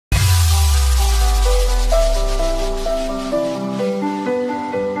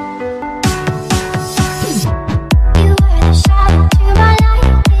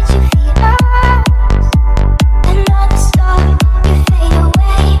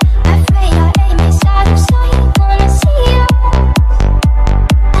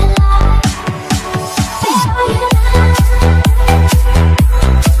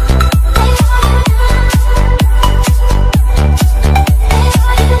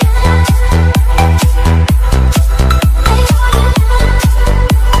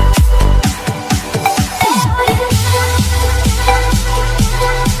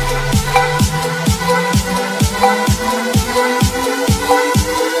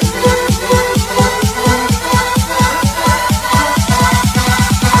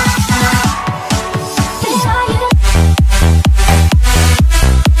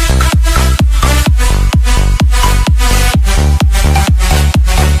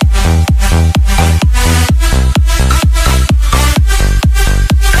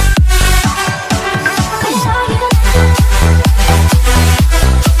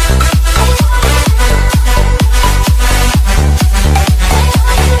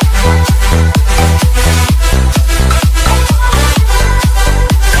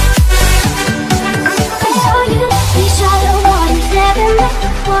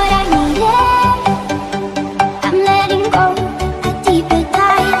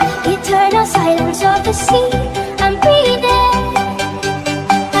to see I'm breathing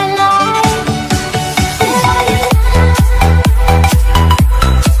alive.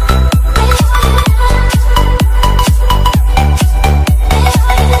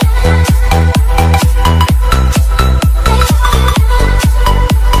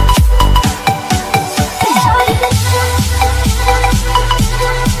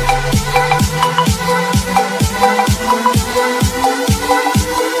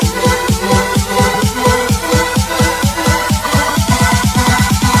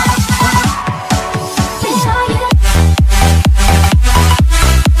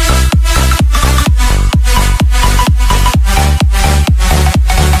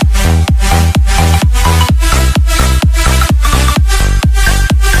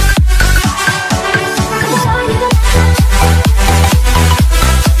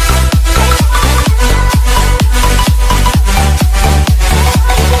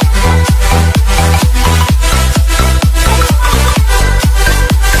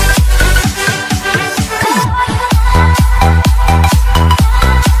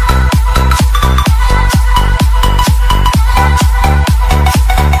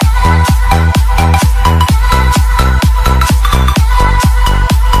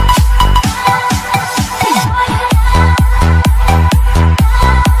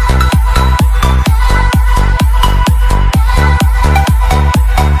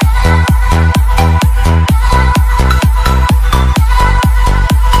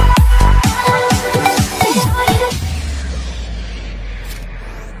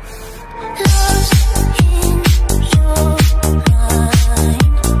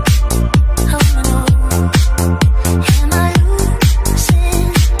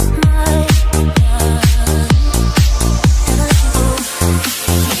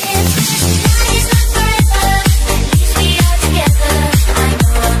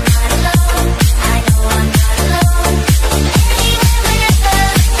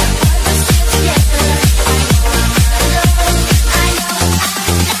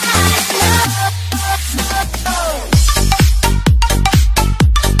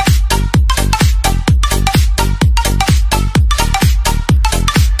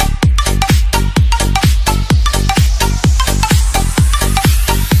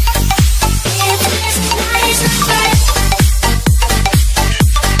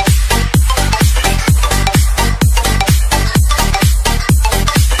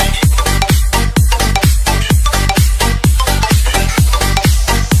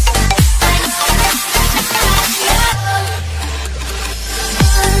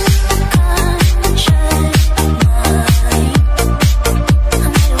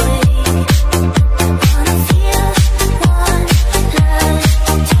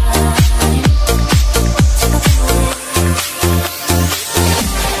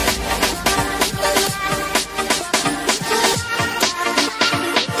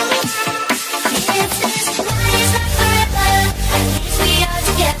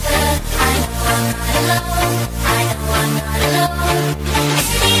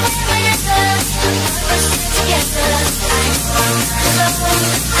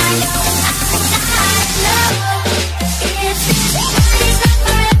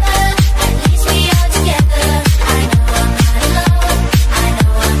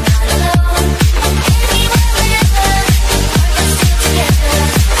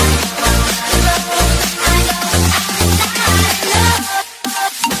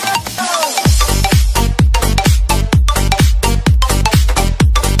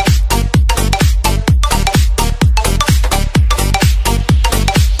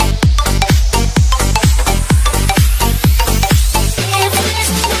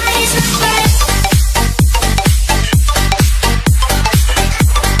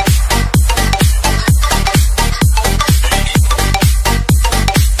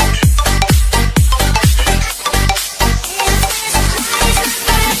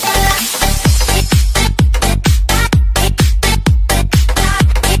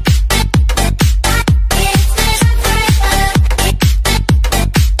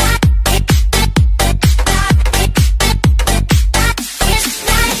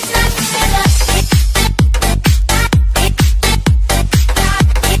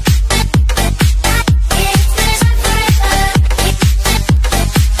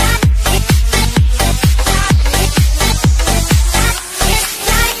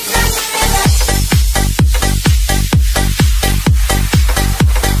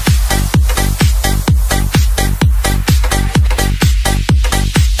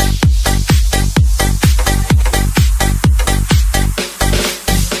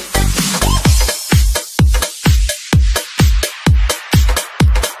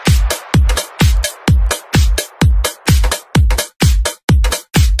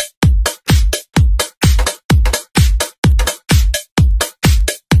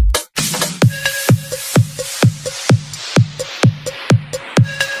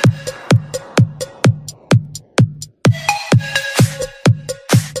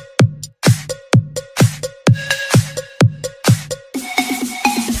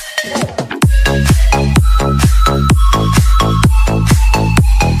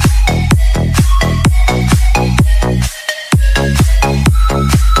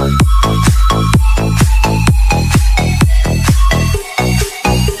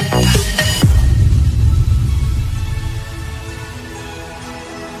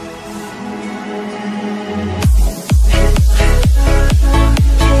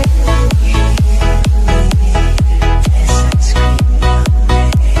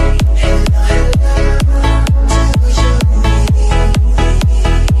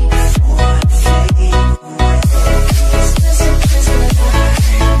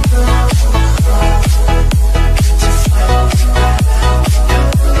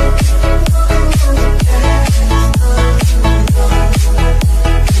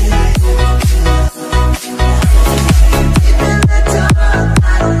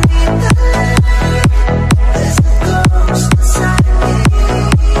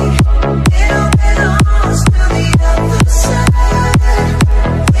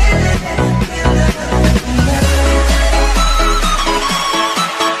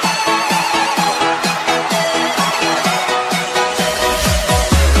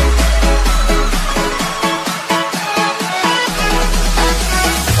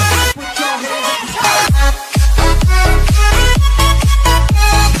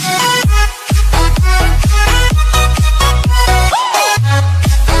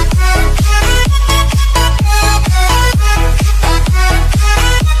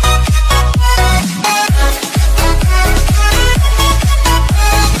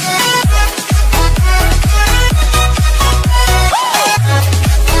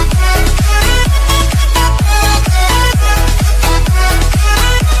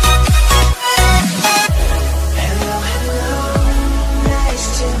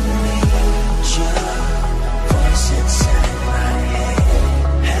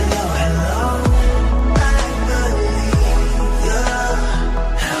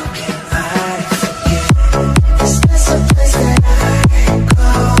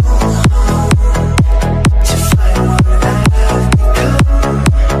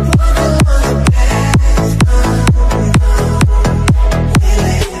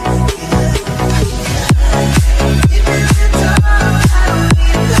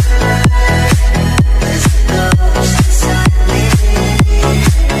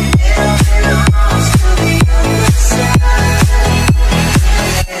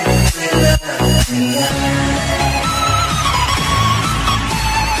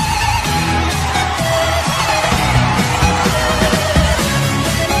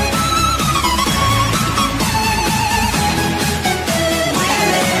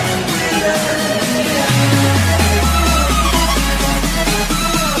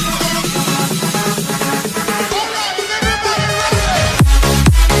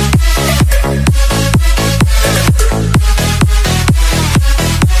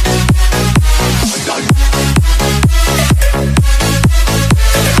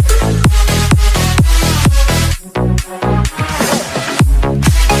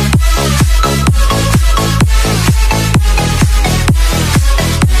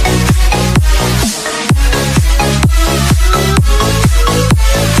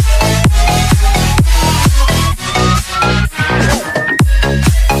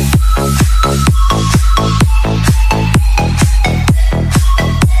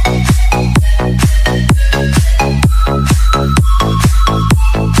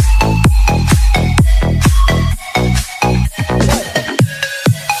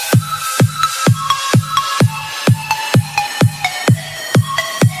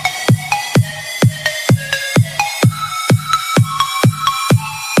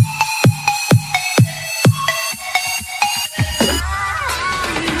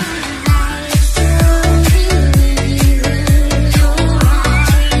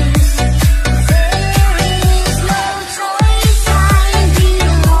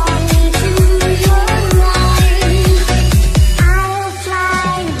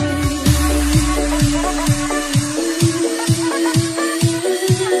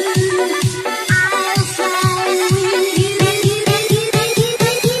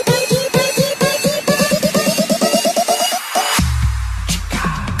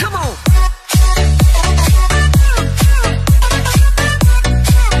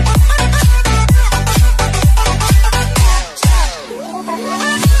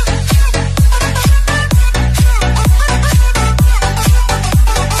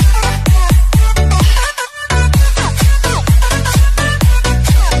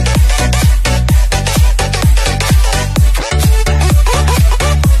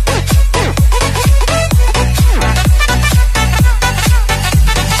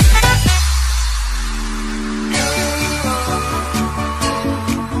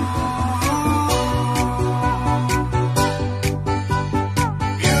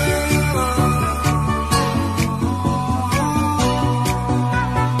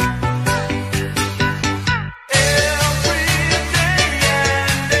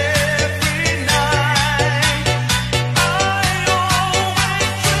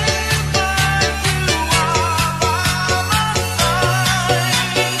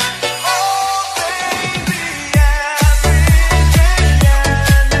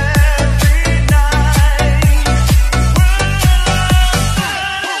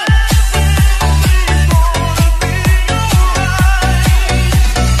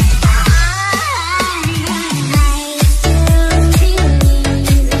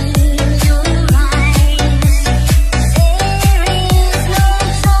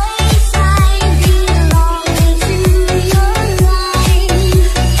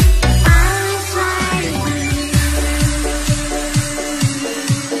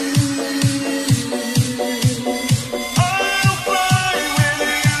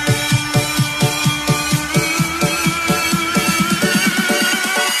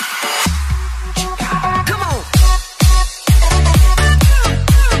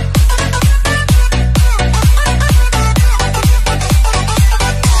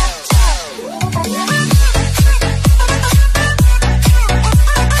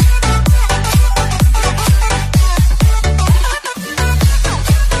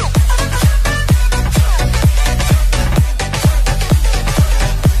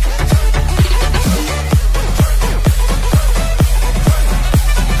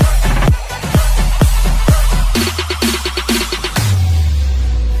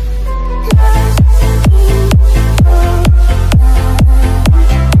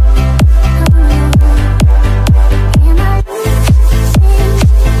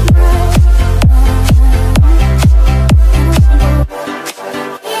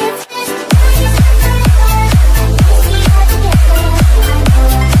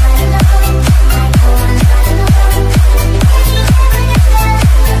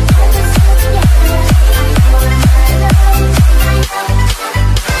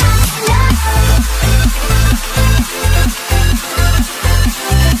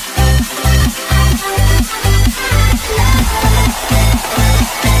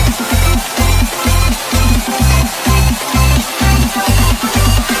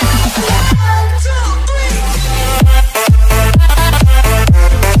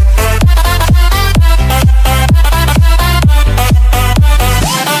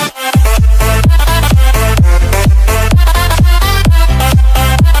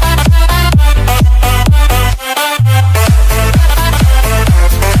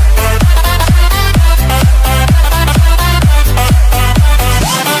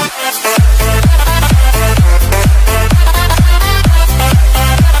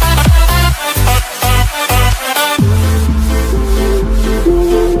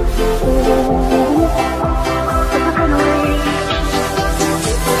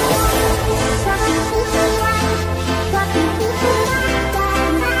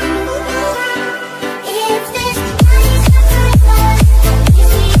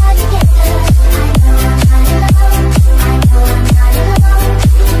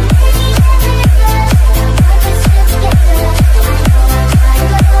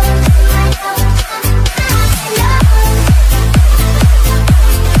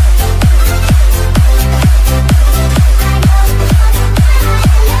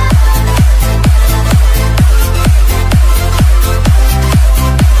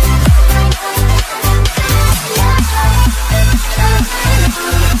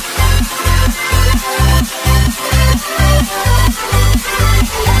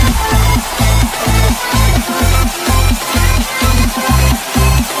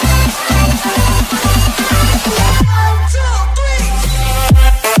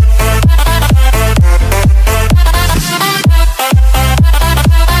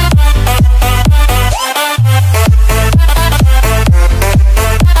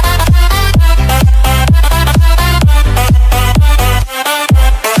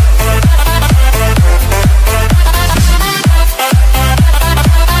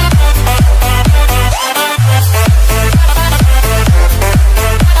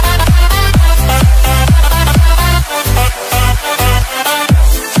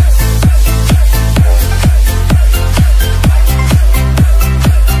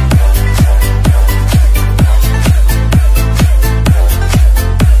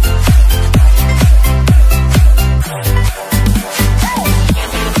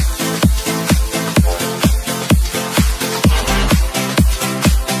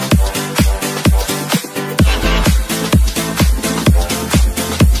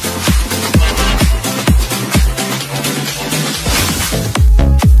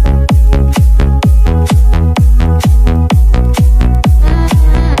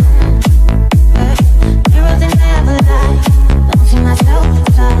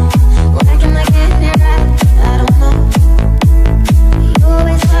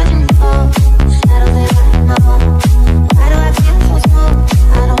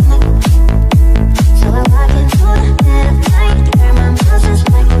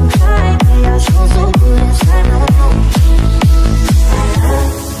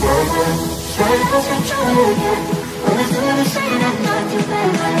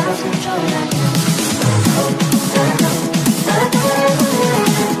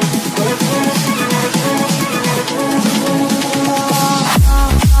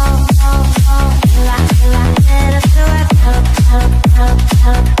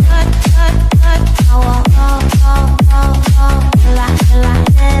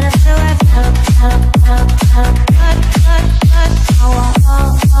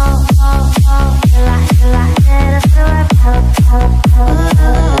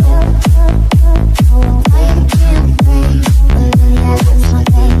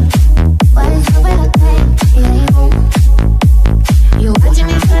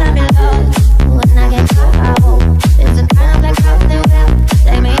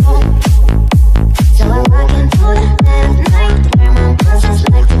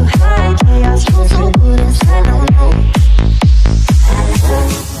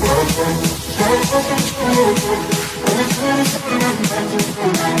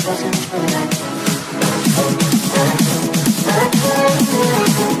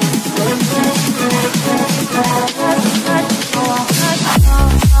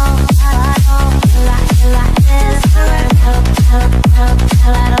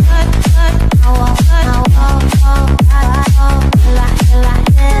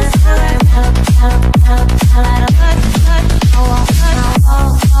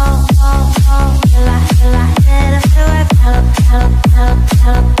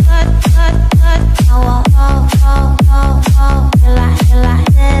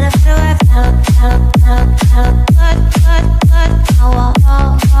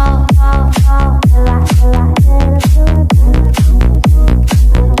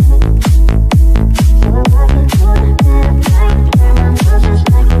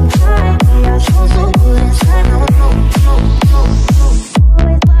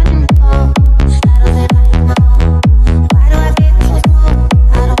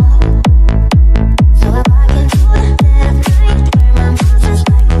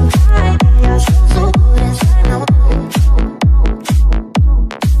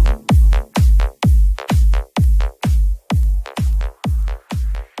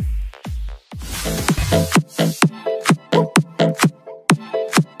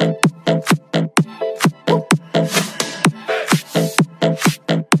 Y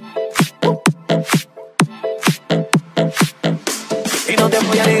no te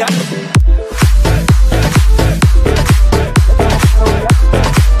voy a negar.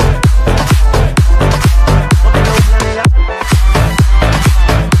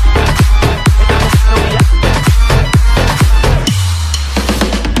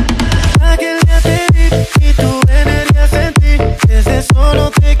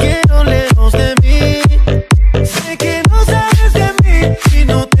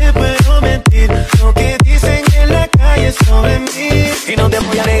 Y no te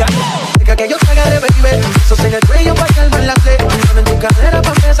voy a negar. Deja que yo te agarre, baby. Besos en el cuello pa' calmar la sed. Mano en tu cadera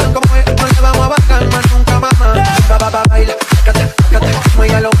pa' empezar como es. No le vamos a bajar más nunca, mamá. Va, baila, sácate, como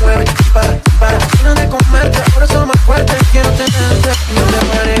ella lo mueve. Para, no de comerte. Por eso más fuerte quiero tenerte. Y no te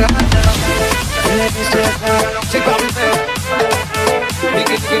voy a negar. Le dice, sí, papi,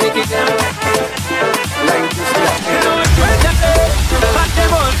 Niki, la industria. Pero suéltate,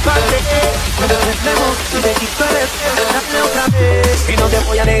 parte. Cuando tenemos, si te quito eres, dame otra vez. Y no te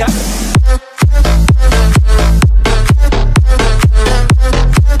voy a negar.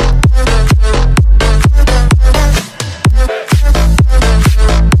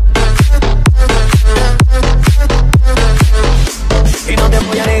 Y no te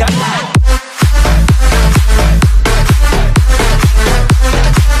voy a negar.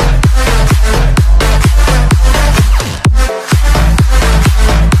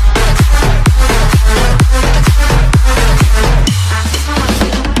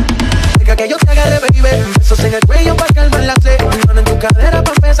 Que yo te agarre, baby. Besos en el cuello pa' calmar la sed. Mano en tu cadera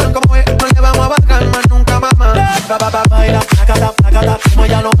pa' empezar como es. No le vamos a bajar más nunca, mamá. Baila, sácata, como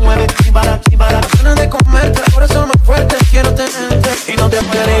ella lo mueve. Sin parar. Ganas de comerte, por eso más fuerte quiero tenerte. Y no te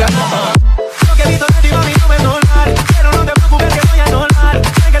voy a negar. Lo que he visto de ti, mami, no es normal. Pero no te preocupes que voy a normal.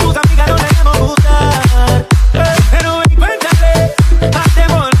 Sé que tus amigas no le debemos gustar. Pero encuéntrale,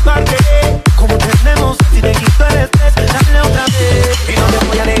 hacemos parte. Como tenemos, si te quito el estrés, dale otra vez. Y no te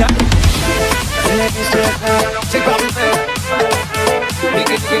voy a negar. Sí, papi,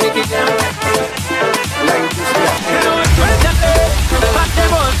 Niki, la industria. Pero suéltate,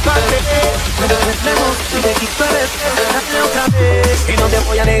 hacemos parte. Cuando tenemos, si te quito el estrés, dale otra vez. Y no te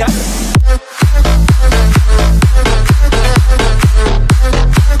voy a negar.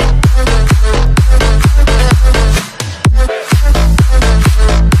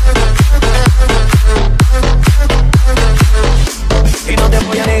 Y no te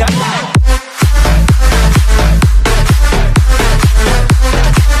voy a negar.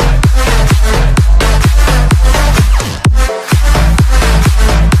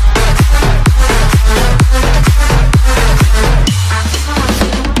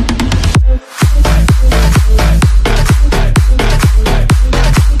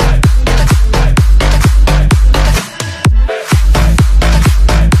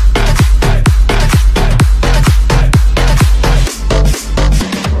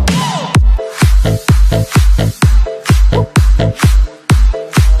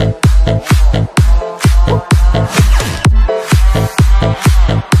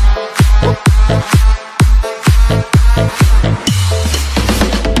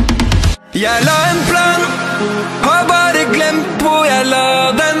 Jeg la en plan, har bare glemt hvor jeg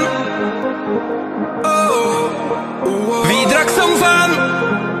la den. Vi drakk som fan,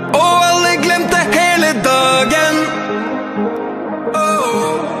 og alle glemte hele dagen.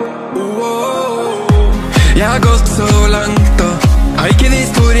 Jeg har gått så langt og har ikke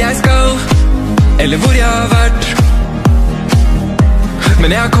visst hvor jeg skal, eller hvor jeg har vært.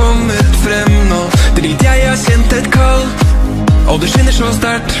 Men jeg har kommet frem nå, dit jeg har kjent et kall, og det skinner så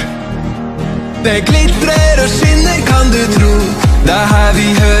sterkt. Det glitrer og skinner, kan du tro. Det er her vi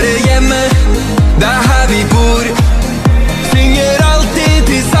hører hjemme, det er her vi bor. Synger alltid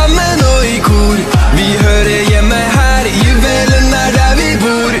til sammen og i kor. Vi hører hjemme her, juvelen er der vi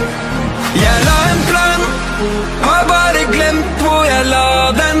bor. Jeg la en plan, har bare glemt hvor jeg la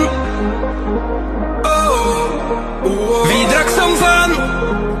den. Vi drakk som fan,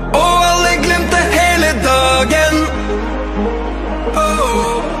 og alle glemte hele dagen.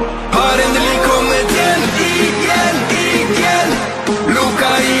 Har endelig kommet igjen.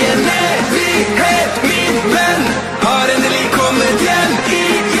 Lukka igjen.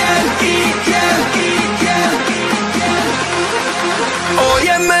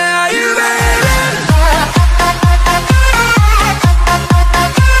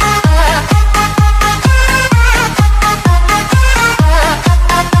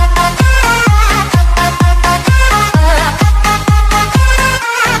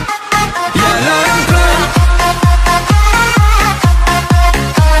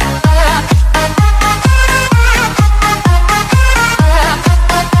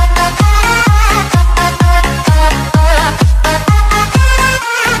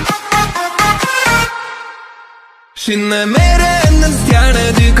 skinner mer enn en stjerne.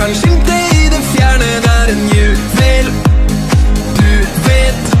 Du kan skimte i det fjerne. Det er en juvel, du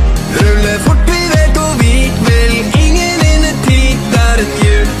vet. Ruller fort, vi vet, og vi vil ingen innetid. Det er en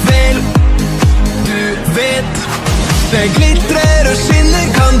juvel, du vet. Det glitrer og skinner,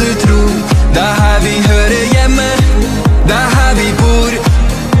 kan du tro. Det er her vi hører hjemme, det er her vi bor.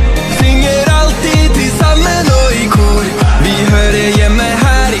 Synger alltid til sammen og i kor. Vi hører hjemme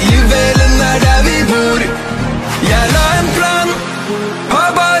her, juvelen er der vi bor. Jeg la en plan, har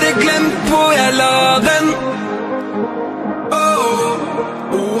bare glemt hvor jeg la den.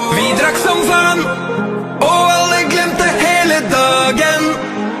 Vi drakk som faen, og alle glemte hele dagen.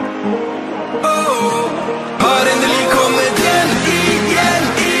 Har endelig kommet igjen,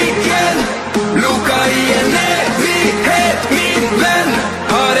 igjen. Luka i en evighet, min venn.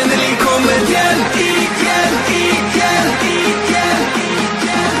 Har endelig kommet igjen, igjen.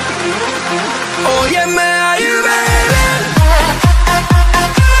 Og hjemme er juvelen.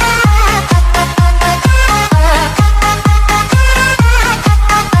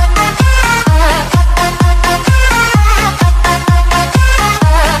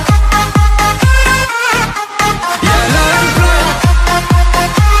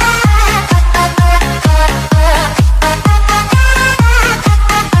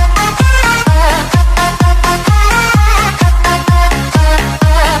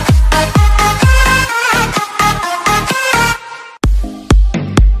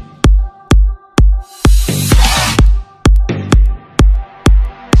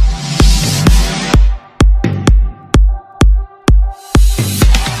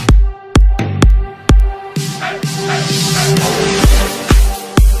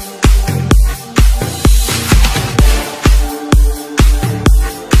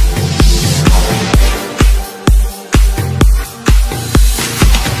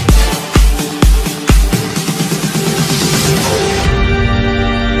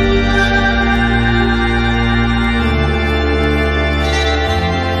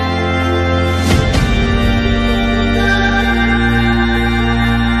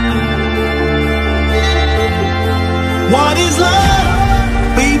 What is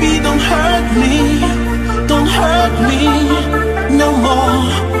love? Baby, don't hurt me no more.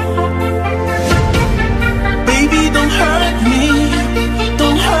 Baby, don't hurt me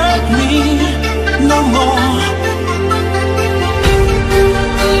no more.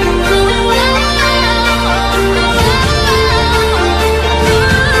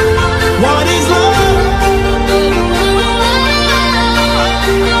 What is love?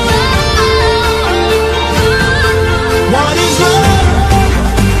 What is love?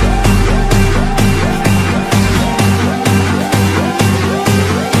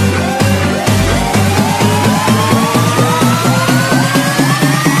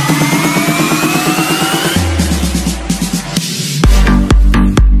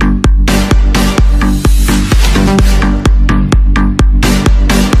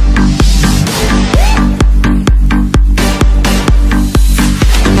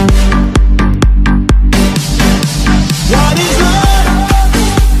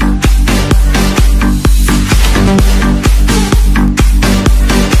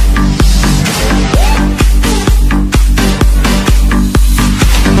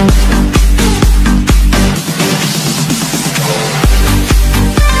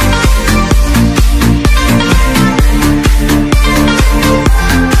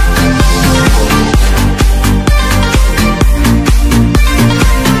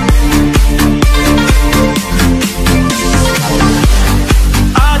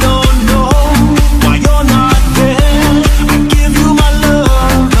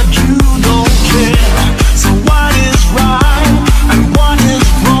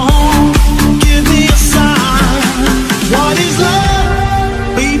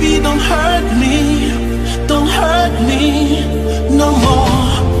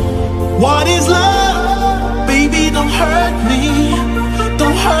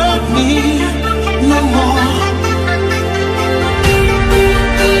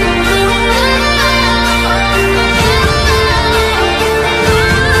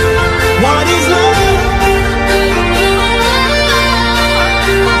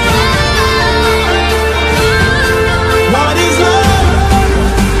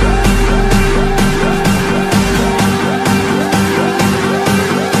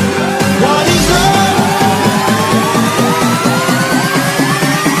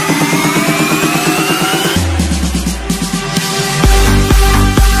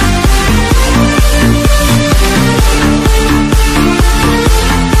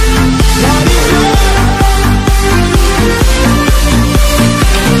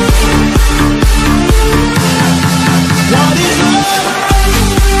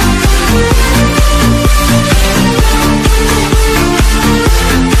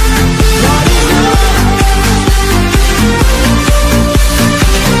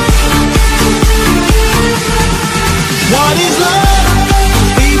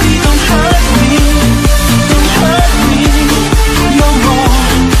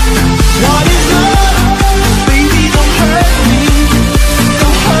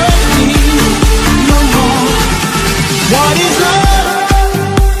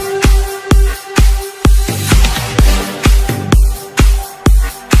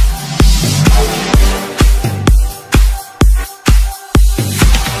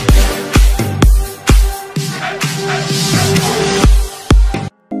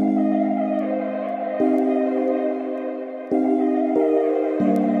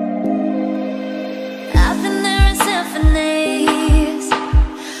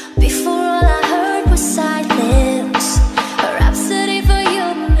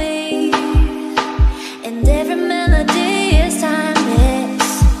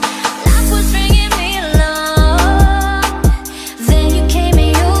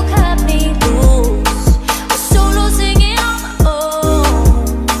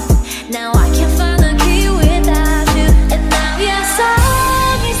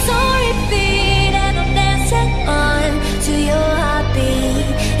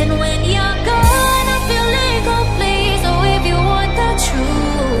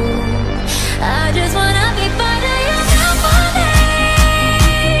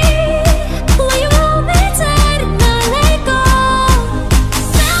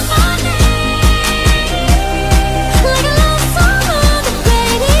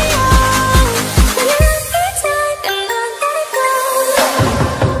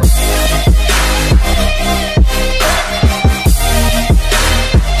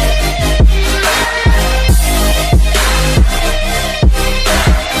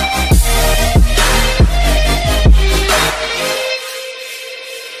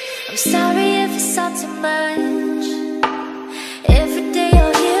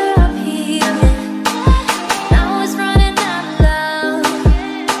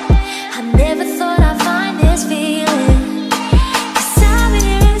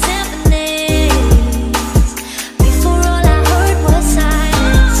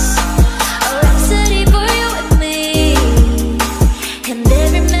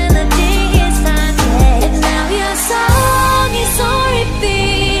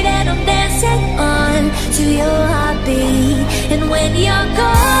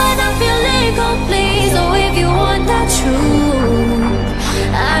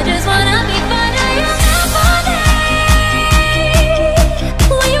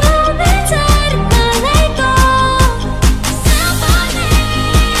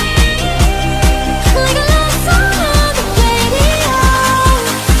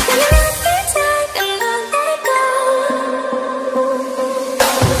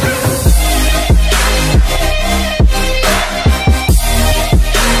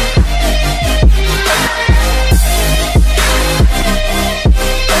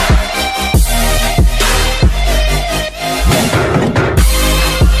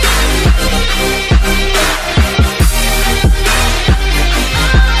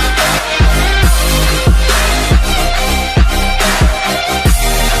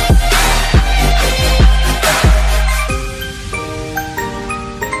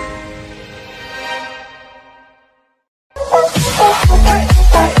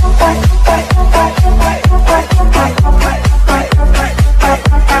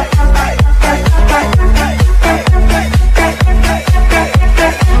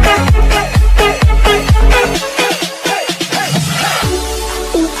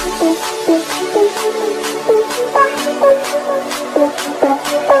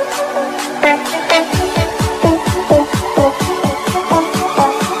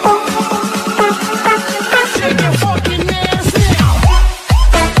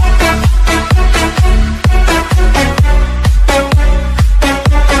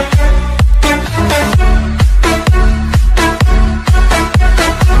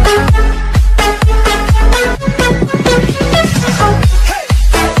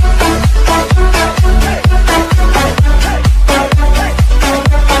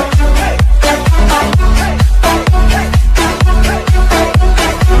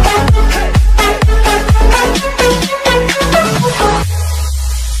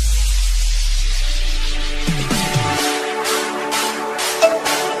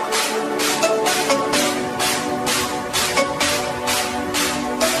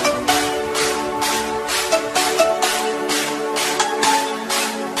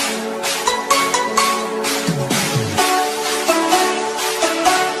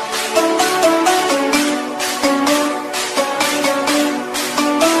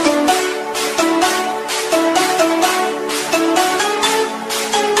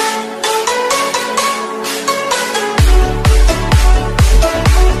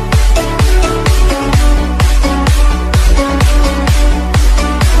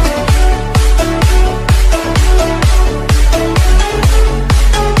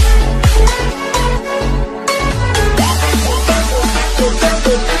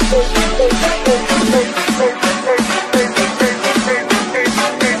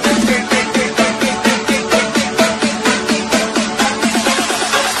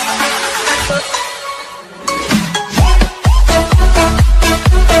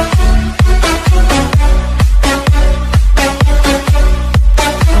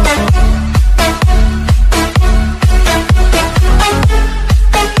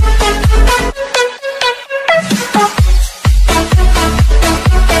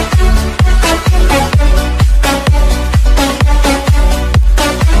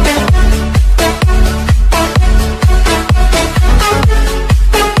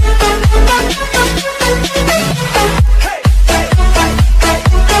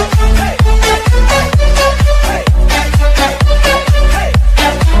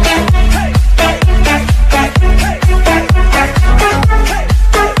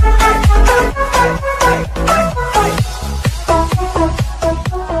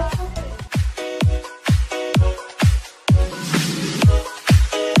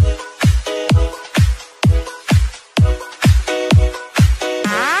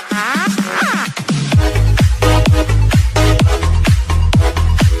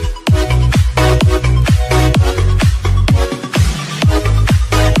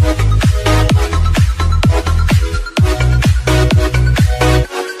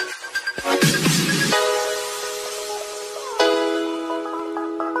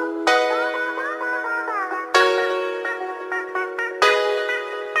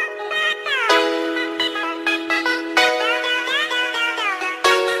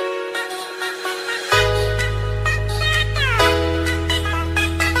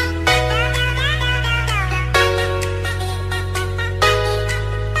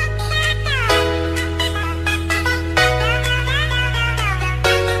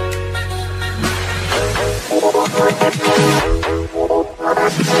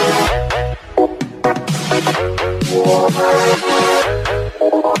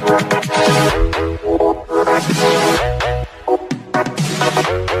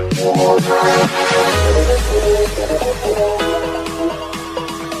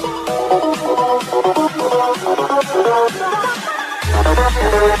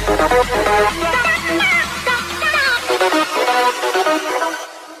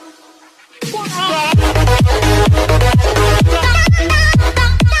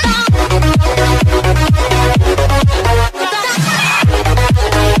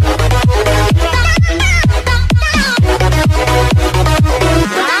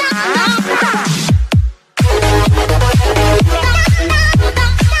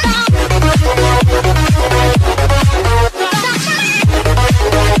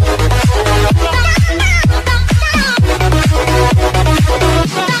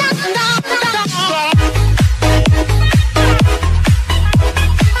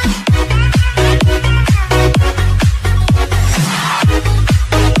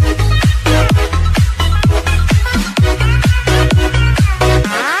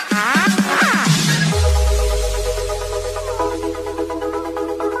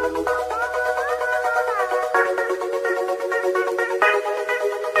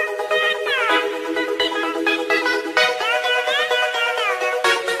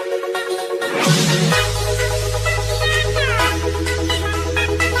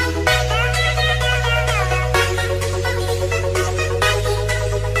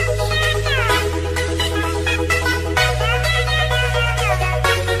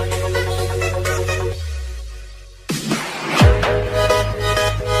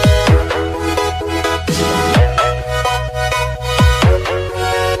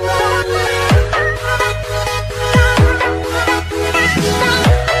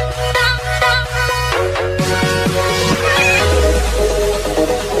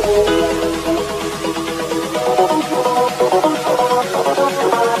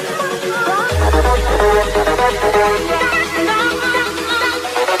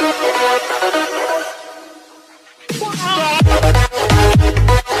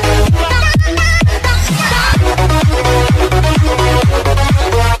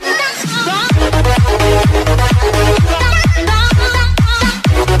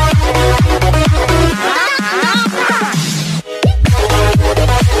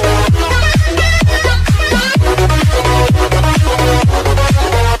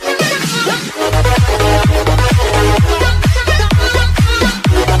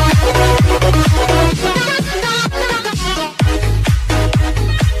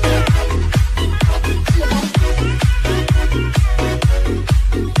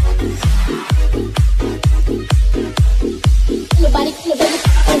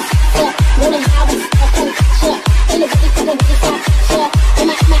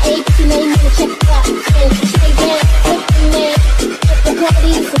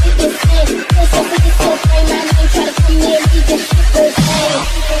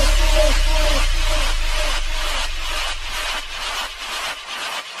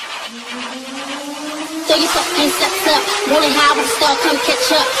 30 fucking steps up, rolling high with a star, come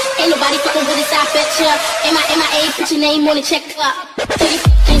catch up. Ain't nobody fucking with us, I bet ya. MIA, put your name on the check up. 30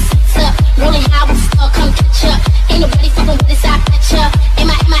 fucking steps up, rolling high with a star, come catch up. Ain't nobody fucking with us, I bet ya.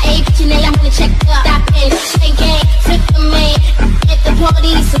 MIA, put your name on the check up. Stop it, chain gang, flip the man. At the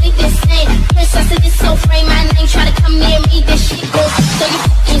party, so they the same. Princess of this soul frame, my name, try to come near me, this shit goes. 30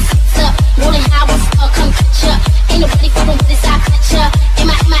 fucking steps up, rolling high with a star, come catch up. Ain't nobody fucking with us, I bet ya.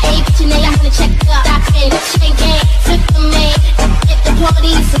 MIA, put your name on the check up. Stop it, chain gang, flip the man. At the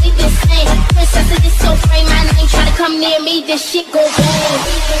party, so they the same. Princess of this soul frame, my name, try to come near me, this shit goes bang.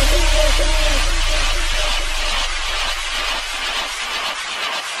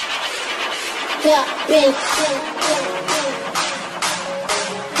 Club big,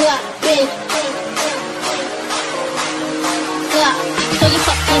 club big, club. So you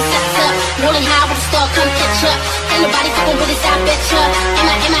fucking steps up, rolling high with a star, come catch up. Ain't nobody fucking with us, I bet ya.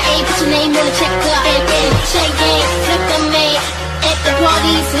 MIA, put your name on the check up. Chain gang, flip the man. At the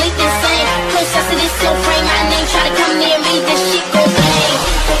parties, link the same. Princess of this soul frame, my name, try to come near me, this shit go bang.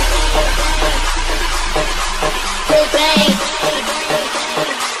 Go bang.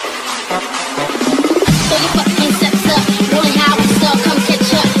 So you fucking steps up, rolling high with a star, come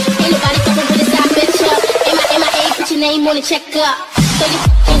catch up. Ain't nobody fucking with us, I bet ya. MIA, put your name on the check up. So you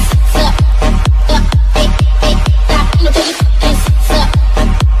fucking steps up, stop. So you fucking steps up,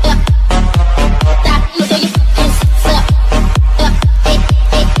 stop. So you fucking steps up, stop.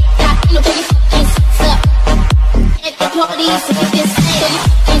 So you fucking steps up. At the parties, so we can say.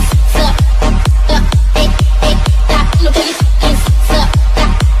 So you fucking steps up, stop. So you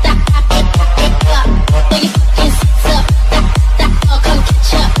fucking steps up, so you fucking steps up, come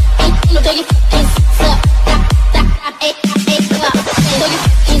catch up. So you fucking steps up, so you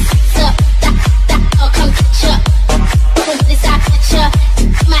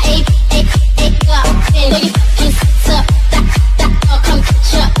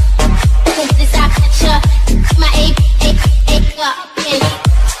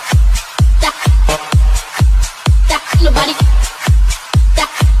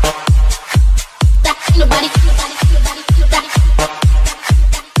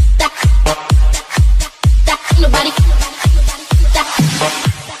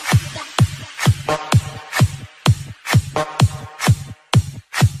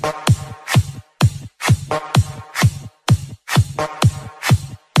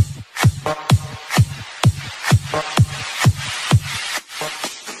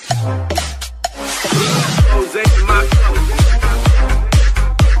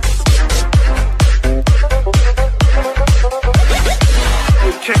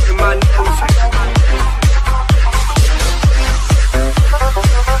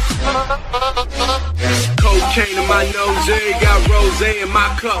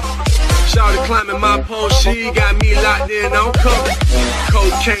cup. Shawty climbing my pole, she got me locked in on cup.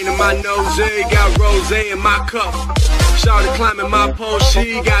 Cocaine in my nose, got rose in my cup. Shawty climbing my pole,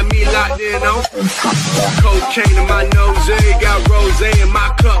 she got me locked in on cocaine in my nose, got rose in my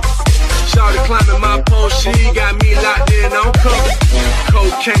cup. Shawty climbing my pole, she got me locked in on cup.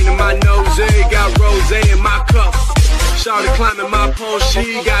 Cocaine in my nose, got rose in my cup. Shawty climbing my pole,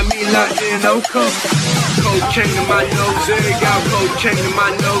 she got me locked in on cup. Cocaine in my nose, got cocaine in my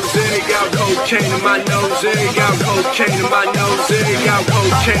nose, got cocaine in my nose, got cocaine in my nose, got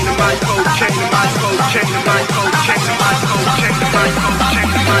cocaine in my cocaine in my cocaine in my cocaine in my cocaine in my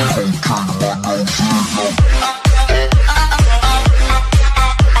cocaine in my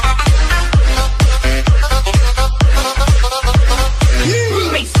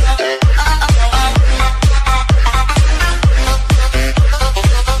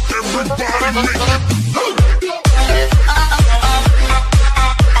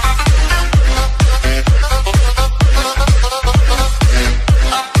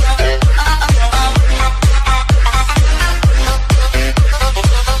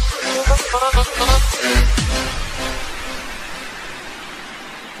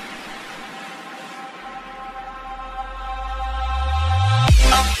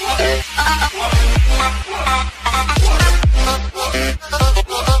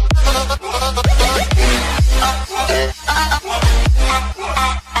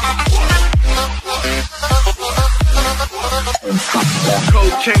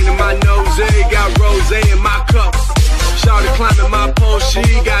cocaine in my nose, got rose in my cup. Shawty climbing my pole, she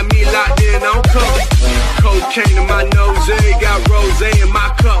got me locked in on cup. Cocaine in my nose, got rose in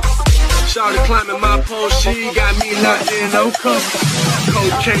my cup. Shawty climbing my pole, she got me locked in on cup.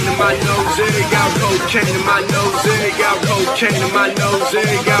 Cocaine in my nose, got cocaine in my nose, got cocaine in my nose,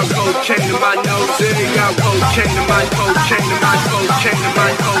 got cocaine in my nose, got cocaine in my cocaine in my cocaine in my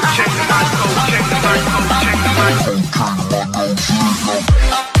cocaine in my cocaine in my cocaine in my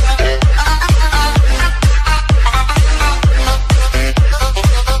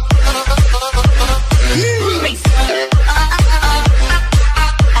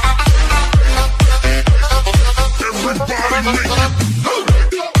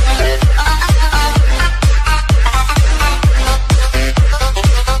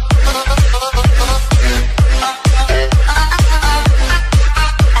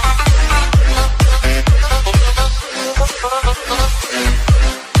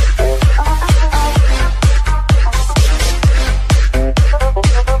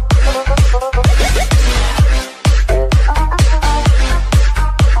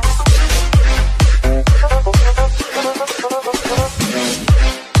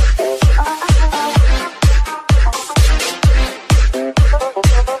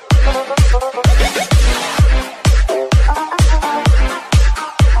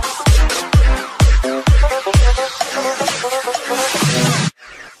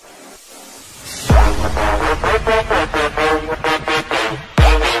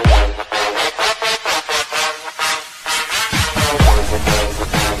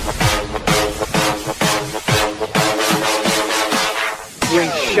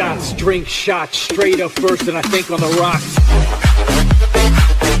Drink shots straight up first, and I think on the rocks.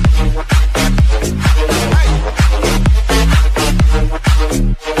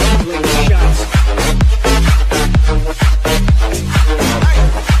 Drink shots.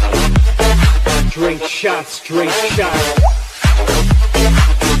 Drink shots, drink shots.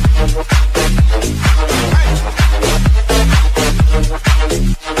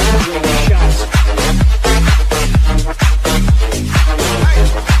 Drink shots.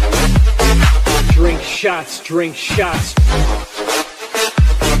 Drink shots, drink shots.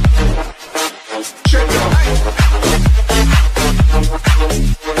 Drink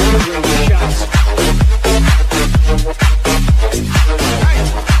shots.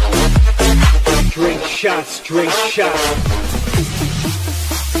 Drink shots, drink shots.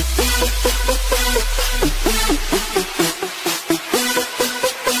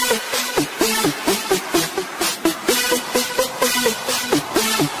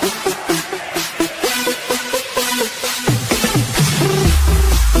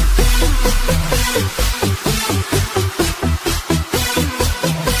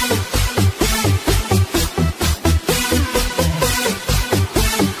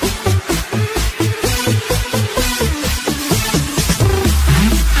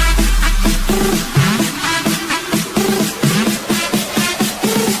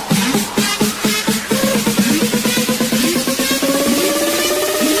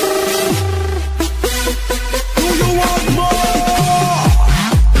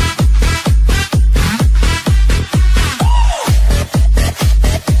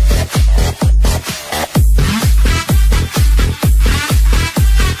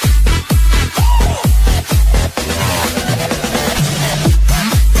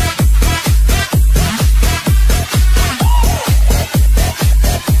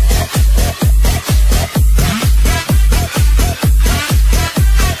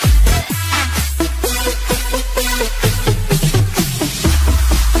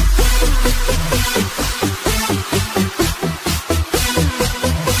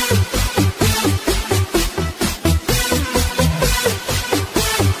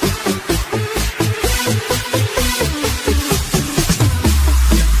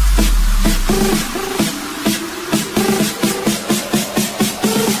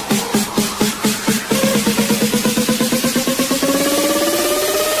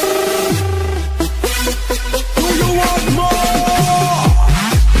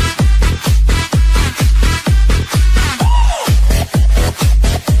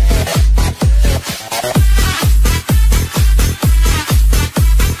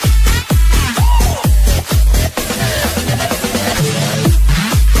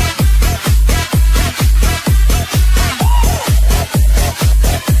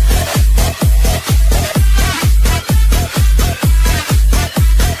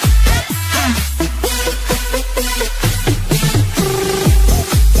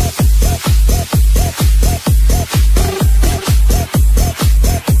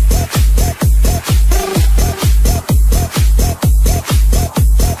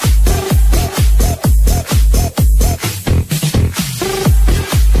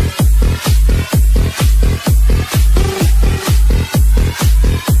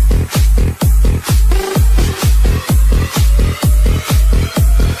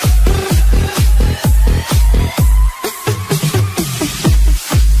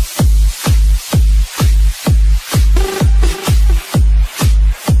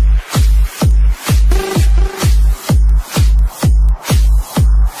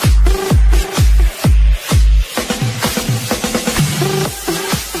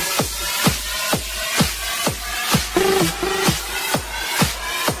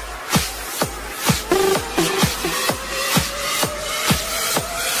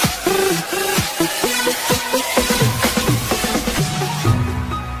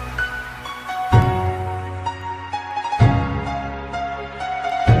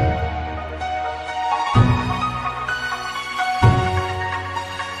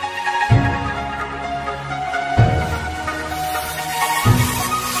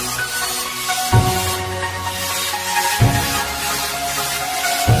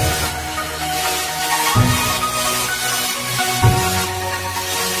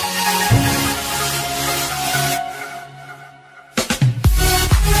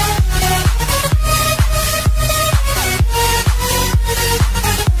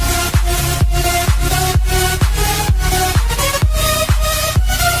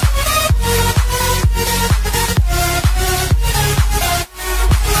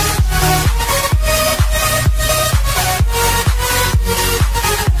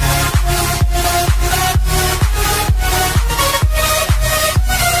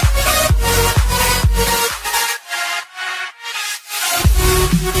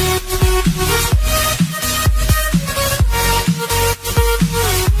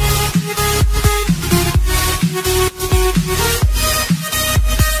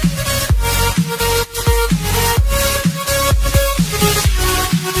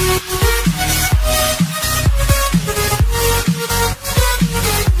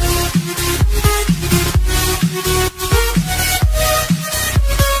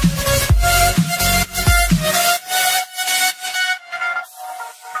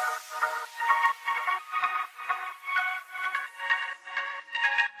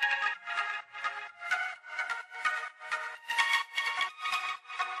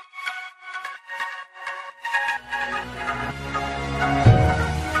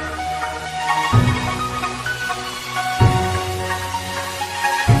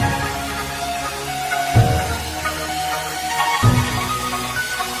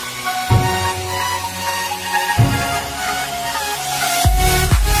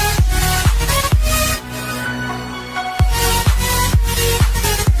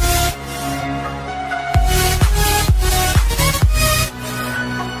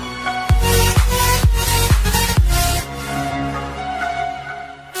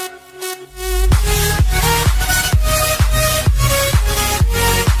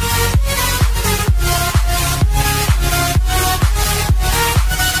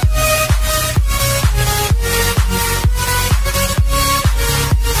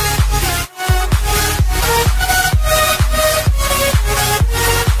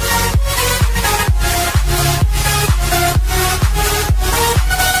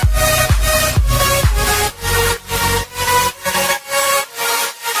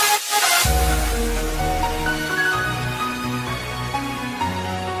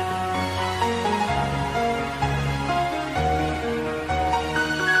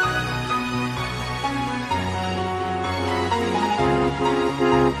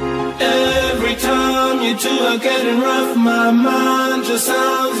 you two are getting rough. My mind just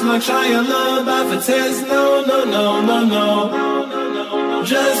sounds like Shia LaBeouf. It says no, no, no, no, no.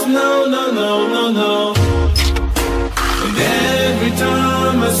 Just no, no, no, no, no. And every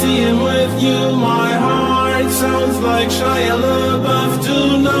time I see him with you, my heart sounds like Shia LaBeouf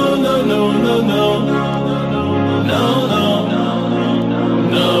too. No, no, no, no, no. No, no, no,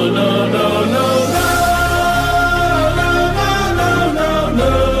 no, no, no.